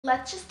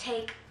Let's just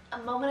take a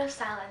moment of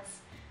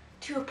silence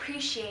to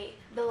appreciate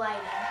the lighting.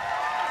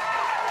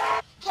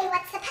 Hey,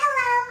 what's up?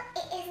 Hello,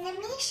 it is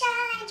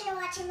Namisha and you're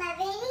watching my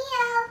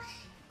video.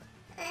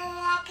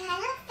 I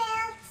kind of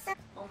failed so...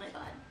 Oh my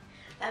god.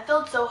 That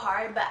felt so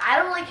hard, but I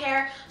don't really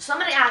care, so I'm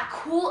gonna act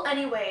cool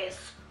anyways.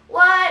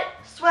 What?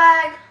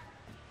 Swag?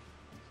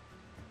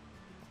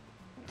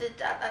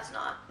 That's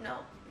not, no.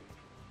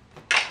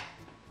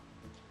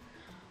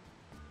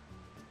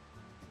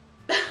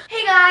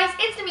 Hey guys,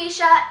 it's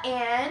Namisha,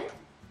 and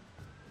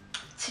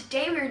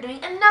today we are doing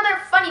another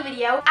funny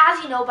video.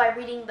 As you know by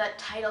reading the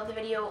title of the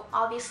video,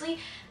 obviously,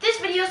 this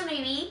video is going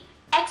to be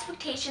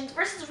expectations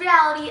versus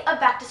reality of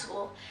back to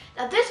school.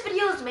 Now this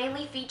video is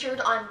mainly featured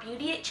on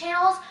beauty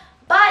channels,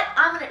 but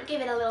I'm going to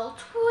give it a little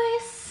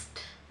twist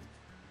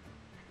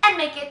and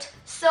make it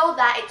so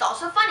that it's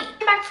also funny.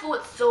 Back to school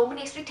with so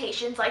many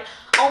expectations, like,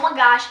 oh my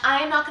gosh,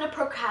 I am not going to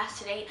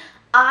procrastinate.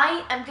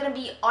 I am gonna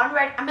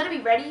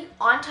be ready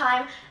on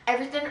time,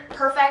 everything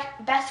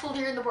perfect, best school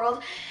year in the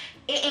world.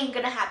 It ain't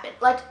gonna happen.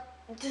 Like,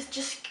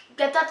 just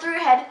get that through your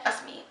head.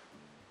 Trust me.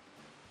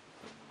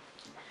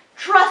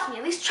 Trust me.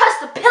 At least trust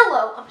the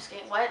pillow. I'm just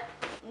kidding. What?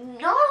 Not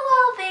a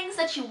lot of things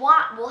that you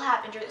want will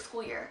happen during the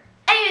school year.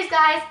 Anyways,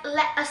 guys,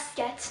 let us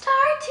get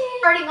started.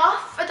 Starting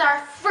off with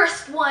our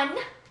first one.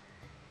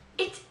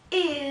 It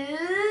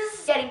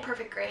is getting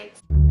perfect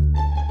grades.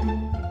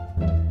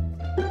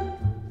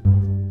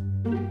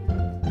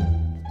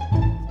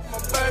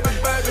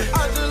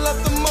 I just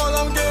left the mall,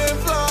 I'm getting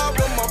fly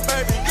with my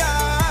baby,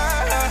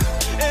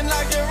 yeah. And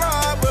I can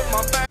ride with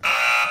my baby.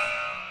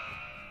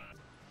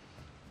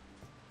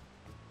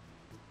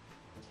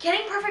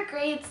 Getting perfect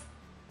grades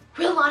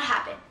will not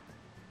happen.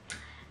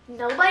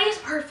 Nobody's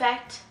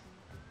perfect.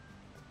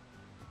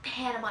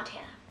 Hannah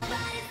Montana.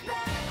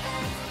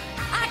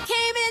 I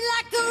came in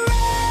like a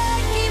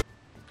wrecking.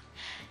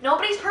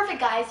 Nobody's perfect,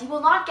 guys. You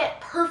will not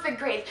get perfect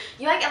grades.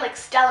 You might get like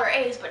stellar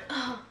A's, but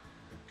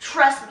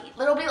trust me,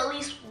 there'll be at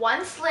least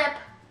one slip,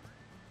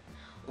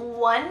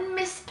 one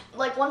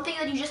thing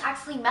that you just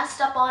accidentally messed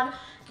up on.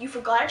 You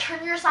forgot to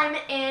turn your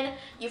assignment in,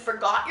 you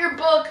forgot your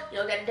book,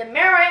 you'll get a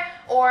demerit,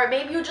 or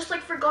maybe you just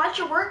like forgot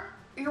your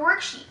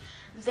worksheet.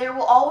 There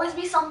will always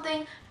be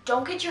something.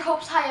 Don't get your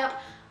hopes high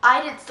up.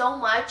 I did so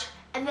much,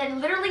 and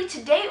then literally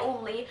today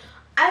only,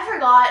 I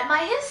forgot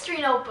my history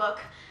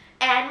notebook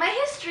and my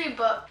history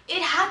book.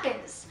 It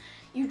happens.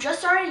 You just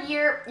started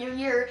your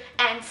year,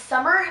 and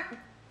summer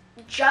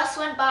just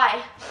went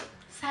by,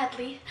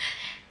 sadly.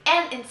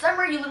 And in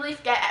summer, you literally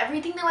forget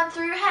everything that went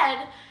through your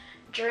head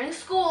during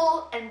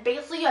school, and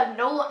basically you have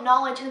no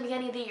knowledge in the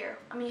beginning of the year.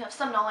 I mean, you have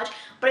some knowledge,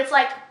 but it's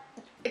like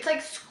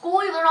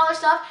school, you learn all this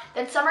stuff,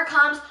 then summer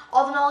comes,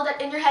 all the knowledge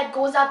in your head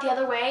goes out the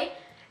other way,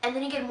 and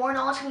then you get more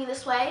knowledge coming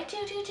this way.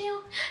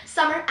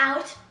 Summer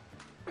out,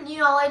 new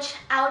knowledge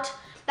out.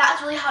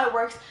 That's really how it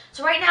works.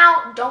 So right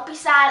now, don't be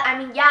sad. I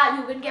mean, yeah,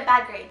 you're gonna get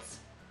bad grades.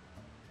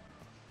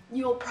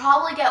 You will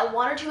probably get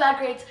 1 or 2 bad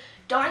grades.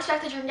 Don't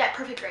expect that you're gonna get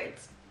perfect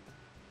grades.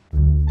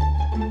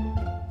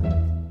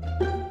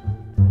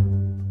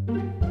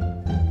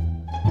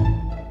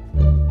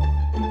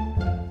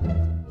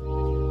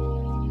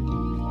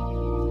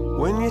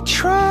 When you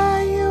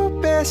try your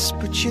best,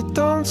 but you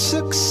don't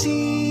succeed.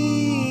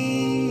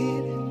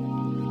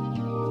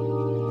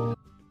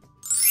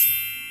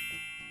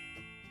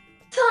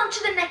 So on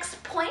to the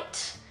next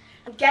point,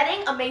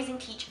 getting amazing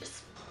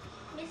teachers.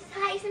 Mrs.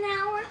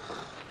 Heisenhower?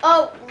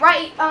 Oh,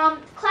 right,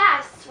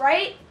 class,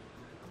 right?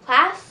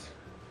 Class?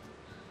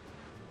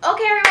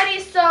 Okay, everybody,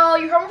 so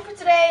your homework for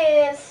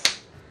today is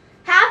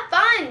have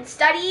fun,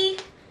 study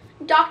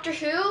Doctor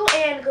Who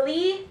and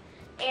Glee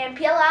and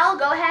PLL.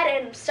 Go ahead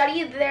and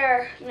study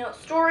their,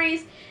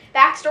 stories,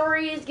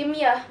 backstories. Give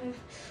me a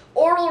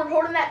oral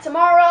report on that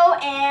tomorrow,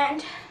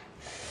 and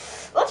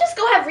let's just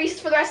go have recess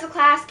for the rest of the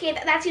class. Okay,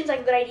 that seems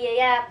like a good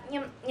idea,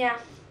 yeah.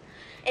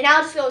 And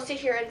I'll just go sit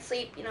here and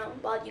sleep,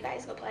 while you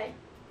guys go play.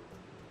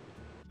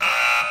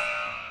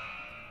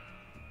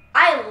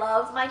 I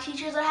love my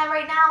teachers I have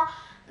right now.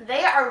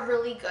 They are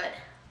really good.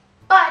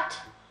 But,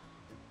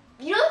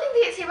 you know the thing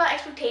they say about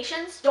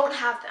expectations? Don't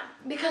have them.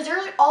 Because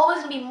they're always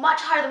going to be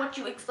much higher than what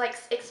you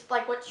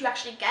what you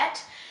actually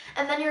get.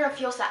 And then you're going to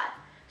feel sad.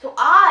 So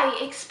I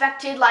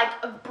expected like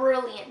a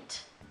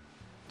brilliant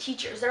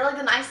teachers. They're like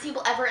the nicest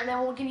people ever, and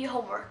then we'll give you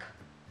homework.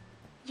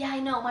 Yeah, I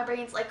know, my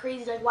brain's like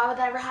crazy. Like, why would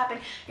that ever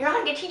happen? You're not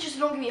going to get teachers who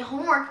don't give you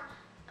homework.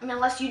 I mean,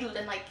 unless you do,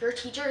 then like your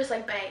teacher is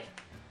like, babe,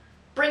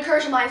 bring her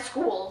to my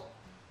school.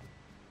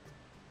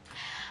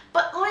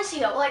 But honestly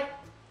though, like,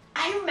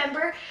 I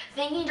remember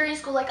thinking during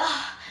school, like,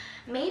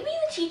 maybe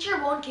the teacher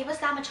won't give us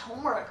that much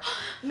homework.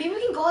 Maybe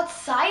we can go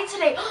outside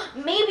today.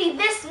 Maybe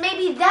this,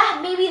 maybe that,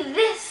 maybe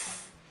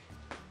this.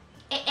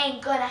 It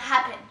ain't gonna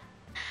happen.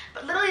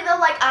 But literally though,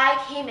 like, I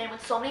came in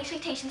with so many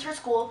expectations for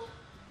school.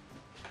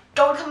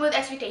 Don't come with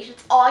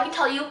expectations. All I can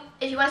tell you,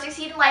 if you want to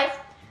succeed in life,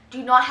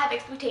 do not have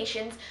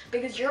expectations,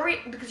 because your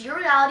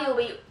reality will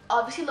be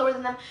obviously lower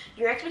than them.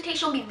 Your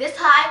expectation will be this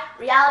high,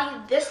 reality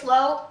this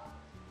low.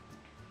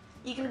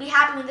 You gonna be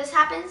happy when this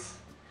happens?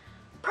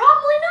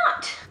 Probably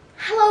not.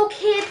 Hello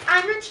kids,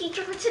 I'm your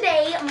teacher for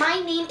today.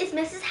 My name is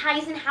Mrs.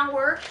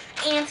 Heisenhower,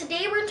 and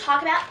today we're going to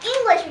talk about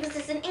English because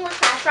this is an English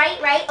class,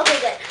 right?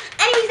 Okay, good.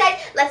 Anyways, guys,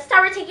 let's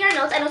start with taking our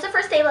notes. I know it's the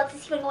first day, but let's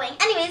just keep on going.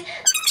 Anyways,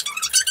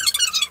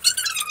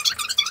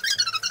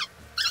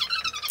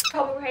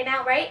 probably right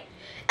now, right?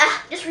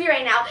 Just read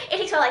right now. It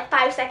takes about like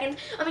 5 seconds.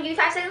 I'm gonna give you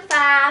 5 seconds.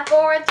 5,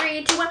 4,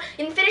 3, 2, 1.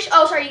 And finish.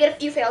 Oh, sorry,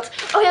 you failed.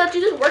 Okay, let's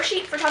do this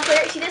worksheet for Tom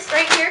Sawyer. See this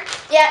right here?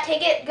 Yeah,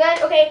 take it.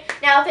 Good. Okay,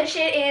 now finish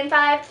it in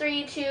 5,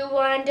 3, 2, 1.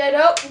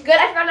 Oh, good.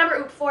 I forgot a number.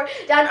 Oops, 4.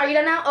 Done. Are you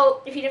done now?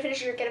 Oh, if you didn't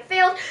finish, you're gonna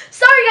fail.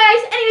 Sorry,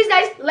 guys. Anyways,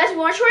 guys, let's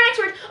move on to our next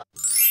word.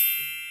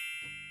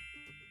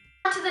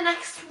 On to the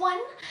next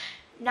one.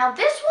 Now,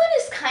 this one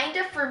is kind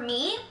of for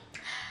me.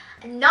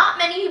 Not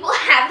many people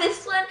have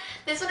this one.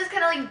 This one is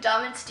kind of like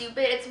dumb and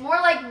stupid. It's more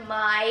like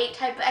my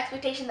type of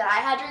expectation that I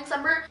had during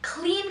summer.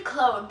 Clean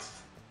clothes.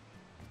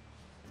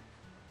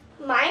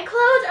 My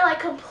clothes are like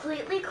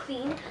completely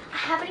clean. I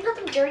haven't even got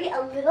them dirty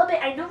a little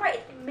bit. I know, right?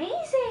 It's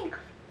amazing.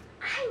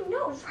 I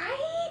know,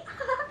 right?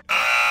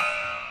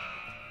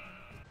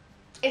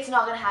 It's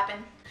not gonna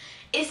happen.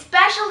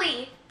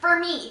 Especially for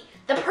me,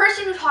 the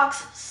person who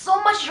talks so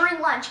much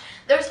during lunch.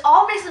 There's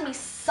always gonna be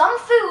some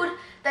food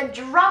that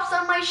drops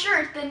on my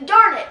shirt, then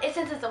darn it,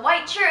 since it's a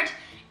white shirt,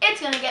 it's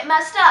gonna get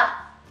messed up.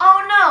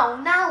 Oh no,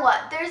 now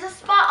what? There's a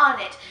spot on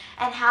it.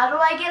 And how do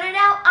I get it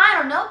out? I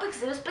don't know,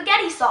 because it was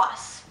spaghetti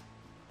sauce.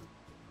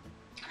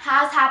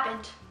 Has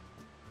happened.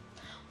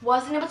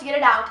 Wasn't able to get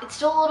it out. It's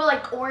still a little bit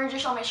like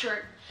orangish on my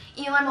shirt.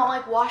 Even my mom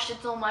like washed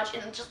it so much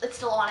and it's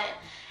still on it.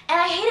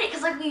 And I hate it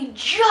because like we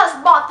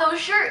just bought those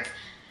shirts.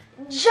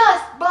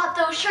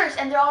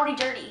 And they're already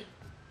dirty.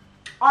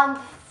 On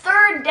the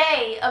 3rd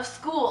day of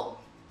school.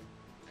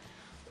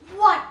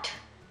 What?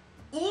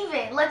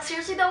 Even? Like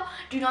seriously though,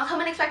 do not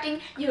come in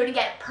expecting you're gonna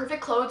get perfect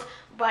clothes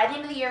by the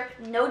end of the year,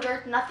 no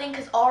dirt, nothing,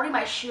 because already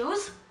my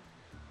shoes,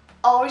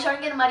 already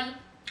starting to get muddy,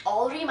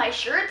 already my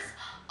shirts,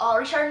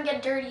 already starting to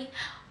get dirty,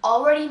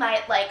 already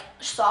my like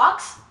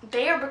socks,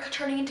 they are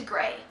turning into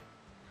gray.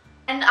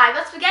 And I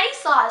got spaghetti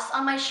sauce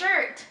on my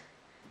shirt.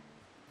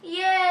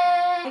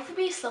 Yay! Life would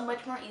be so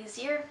much more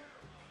easier,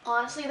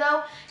 honestly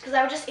though, because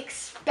I would just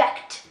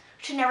expect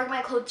to never get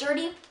my clothes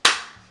dirty.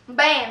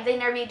 Bam, they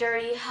never be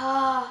dirty.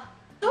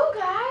 So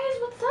guys,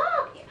 what's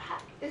up?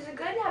 Is it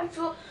good? Happy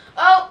school?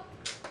 Oh,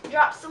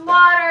 drop some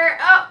water.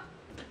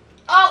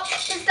 Oh,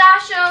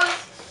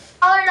 pistachios.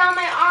 Colored on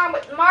my arm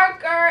with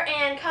marker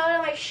and colored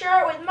on my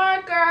shirt with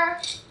marker.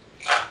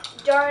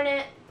 Darn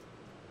it.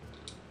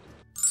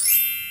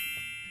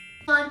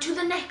 On to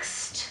the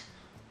next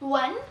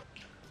one.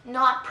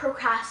 Not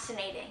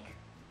procrastinating.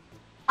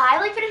 I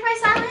like finished my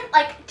assignment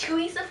like 2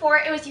 weeks before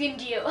it was even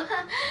due.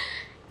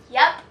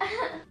 Yep.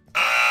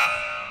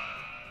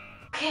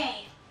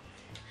 Okay,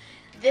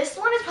 this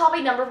one is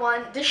probably number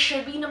 1. This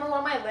should be number 1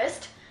 on my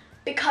list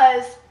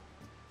because,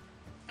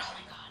 oh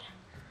my god,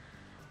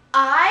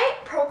 I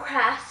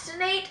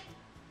procrastinate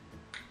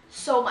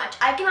so much.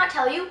 I cannot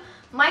tell you,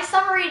 my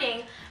summer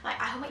reading, I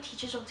hope my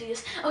teachers don't do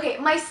this. Okay,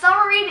 my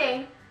summer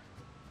reading,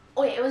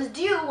 okay, it was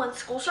due when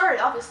school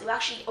started, obviously,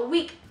 actually a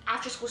week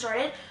after school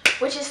started,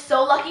 which is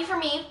so lucky for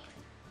me.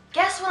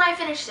 Guess when I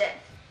finished it?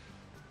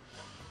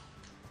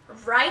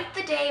 Right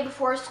the day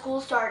before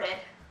school started.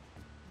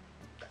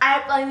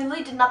 I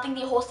literally did nothing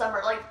the whole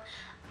summer. Like,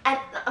 and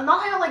I'm not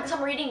talking about like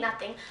summer reading,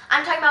 nothing.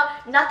 I'm talking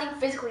about nothing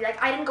physically.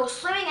 Like, I didn't go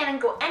swimming, I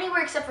didn't go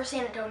anywhere except for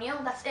San Antonio.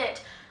 That's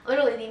it.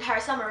 Literally the entire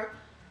summer.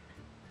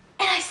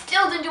 And I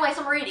still didn't do my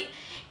summer reading.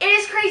 It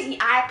is crazy.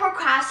 I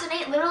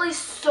procrastinate literally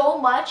so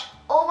much.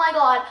 Oh my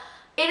god.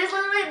 It is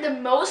literally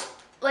the most,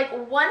 like,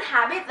 one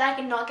habit that I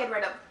cannot get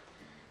rid of.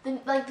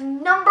 The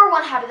number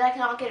 1 habit that I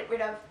cannot get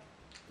rid of.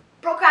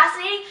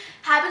 Procrastinating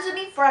happens with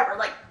me forever.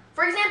 Like,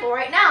 for example,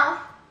 right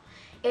now,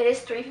 it is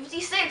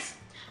 3:56.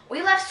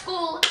 We left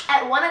school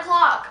at 1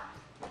 o'clock.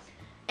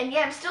 And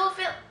yeah, and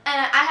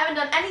I haven't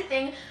done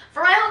anything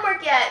for my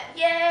homework yet.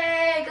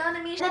 Yay, go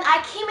Namisha. Then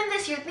I came in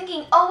this year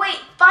thinking, oh wait,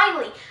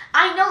 finally,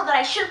 I know that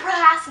I should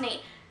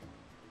procrastinate.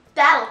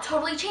 That'll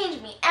totally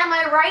change me. Am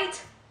I right?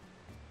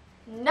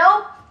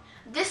 Nope.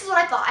 This is what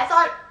I thought. I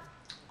thought,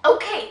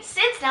 okay,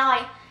 since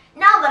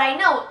now that I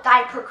know that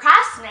I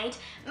procrastinate,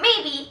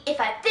 maybe if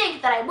I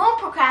think that I won't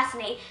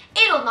procrastinate,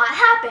 it'll not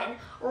happen,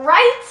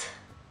 right?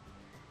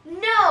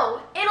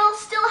 No, it'll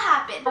still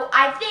happen. So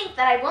I think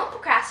that I won't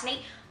procrastinate,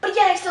 but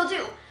yet I still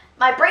do.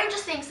 My brain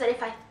just thinks that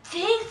if I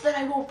think that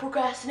I won't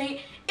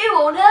procrastinate, it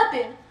won't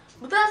happen.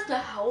 But that's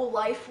not how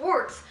life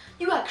works.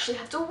 You actually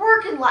have to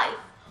work in life.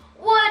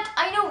 What?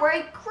 I know,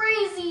 right?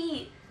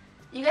 Crazy.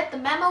 You get the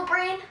memo,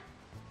 brain?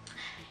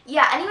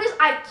 Yeah, anyways,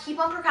 I keep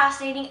on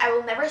procrastinating. I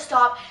will never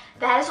stop.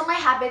 That is one of my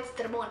habits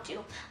that I won't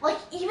do. Like,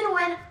 even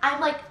when I'm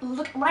like,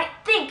 when I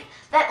think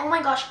that, oh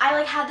my gosh, I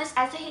like have this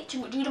essay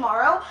to do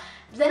tomorrow,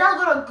 then I'll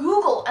go to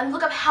Google and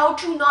look up how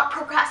to not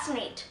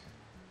procrastinate.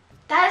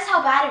 That is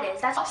how bad it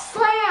is. That's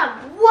slam.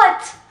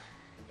 What?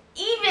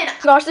 Even. Oh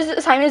gosh, this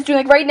assignment is due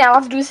like right now. I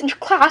have to do this in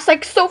class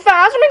like so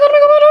fast. Oh my god, oh my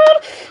god, oh my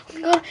god. Oh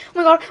my god, oh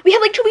my god. We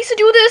have like 2 weeks to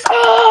do this.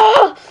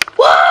 Oh,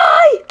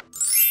 why?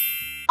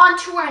 On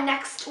to our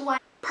next one.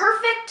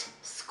 perfect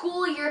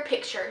school year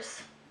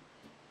pictures.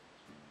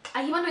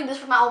 I keep on doing this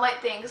for all my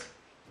things.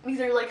 These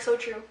are like so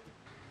true.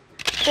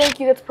 Thank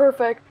you, that's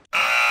perfect.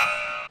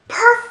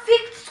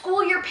 Perfect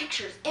school year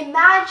pictures.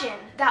 Imagine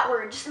that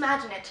word. Just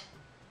imagine it.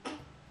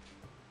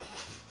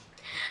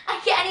 I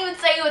can't even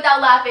say it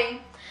without laughing.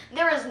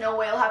 There is no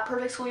way I'll have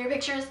perfect school year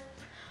pictures.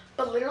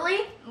 But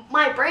literally,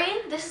 my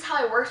brain, this is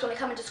how it works when I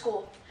come into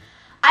school.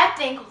 I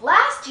think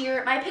last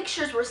year my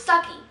pictures were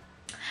sucky.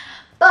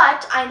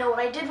 But I know what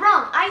I did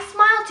wrong. I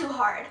smiled too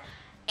hard.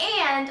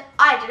 And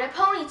I did a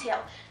ponytail.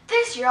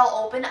 This year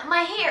I'll open up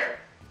my hair.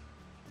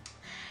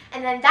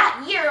 And then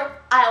that year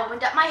I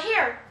opened up my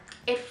hair.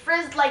 It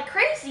frizzed like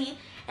crazy,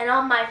 and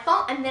on my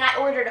phone, and then I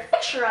ordered a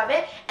picture of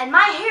it, and my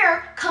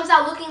hair comes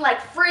out looking like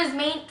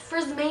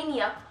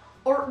Frizzmania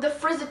or the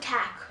Frizz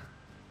Attack.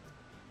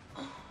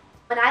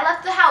 When I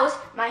left the house,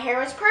 my hair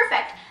was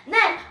perfect. And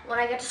then when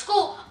I get to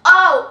school,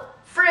 oh,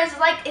 frizz,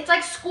 it's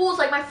like school's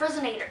like my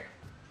Frizzinator.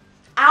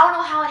 I don't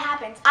know how it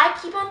happens. I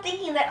keep on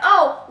thinking that,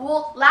 oh,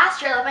 well,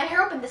 last year I left my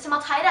hair open, this time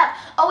I'll tie it up.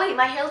 Oh wait,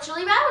 my hair looks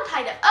really bad when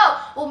tied up.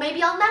 Oh, well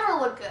maybe I'll never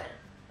look good.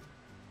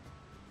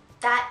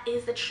 That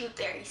is the truth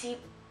there. You see,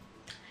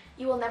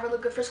 you will never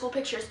look good for school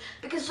pictures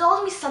because there's always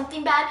going to be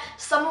something bad.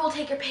 Someone will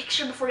take your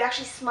picture before you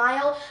actually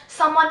smile.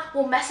 Someone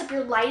will mess up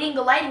your lighting.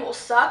 The lighting will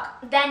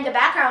suck. Then the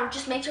background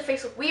just makes your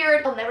face look weird.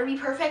 It'll never be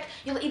perfect.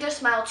 You'll either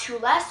smile too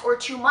less or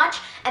too much,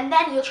 and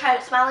then you'll try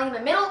smiling in the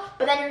middle,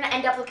 but then you're going to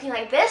end up looking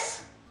like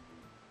this.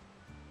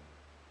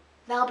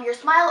 That'll be your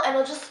smile, and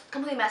it'll just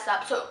completely mess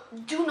up. So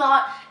do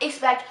not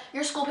expect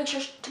your school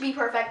pictures to be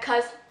perfect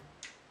because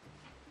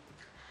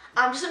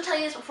I'm just going to tell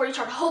you this before you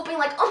start hoping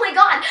like, oh my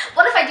god,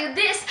 what if I do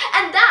this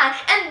and that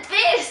and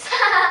this?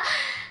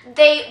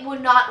 They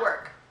would not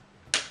work.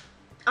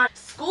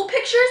 School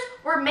pictures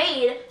were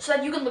made so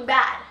that you can look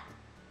bad.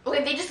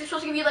 Okay, they just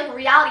supposed to give you like a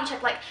reality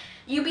check. Like,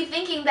 you'd be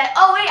thinking that,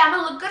 oh wait, I'm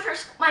going to look good for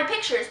my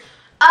pictures.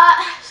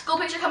 School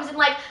picture comes in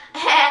like,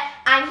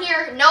 I'm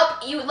here.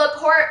 Nope, you look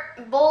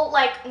horrible.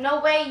 Like, no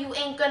way, you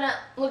ain't gonna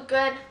look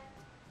good.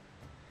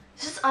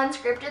 This is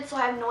unscripted, so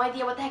I have no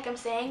idea what the heck I'm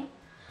saying.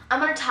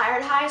 I'm on a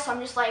tired high, so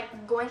I'm just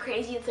like going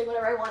crazy and saying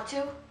whatever I want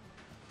to.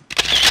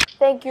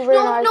 Thank you very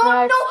much. No,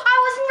 Next. I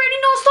wasn't ready.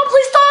 No, stop,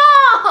 please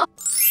stop.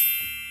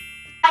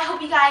 I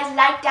hope you guys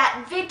liked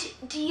that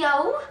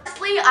video.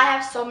 Honestly, I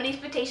have so many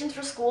expectations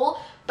for school,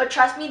 but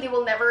trust me, they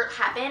will never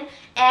happen.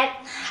 And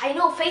I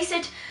know, face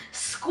it,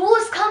 school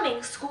is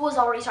coming. School has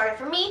already started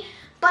for me,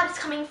 but it's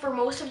coming for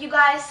most of you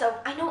guys. So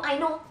I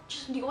know,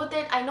 just deal with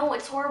it. I know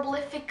it's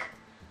horrific,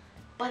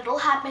 but it'll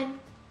happen.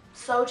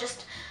 So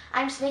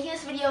I'm just making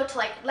this video to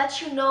like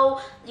let you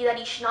know that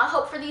you should not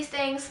hope for these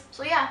things.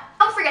 So yeah,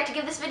 don't forget to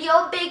give this video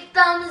a big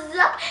thumbs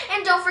up,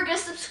 and don't forget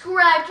to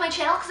subscribe to my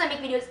channel because I make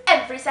videos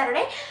every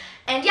Saturday.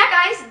 And yeah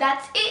guys,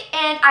 that's it,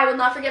 and I will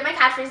not forget my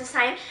catchphrase this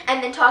time,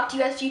 and then talk to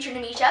you as future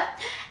Namisha.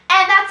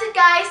 And that's it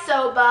guys,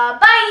 so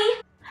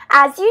bye-bye!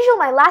 As usual,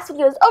 my last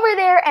video is over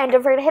there, and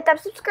don't forget to hit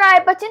that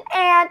subscribe button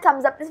and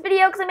thumbs up this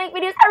video because I make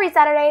videos every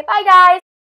Saturday. Bye guys!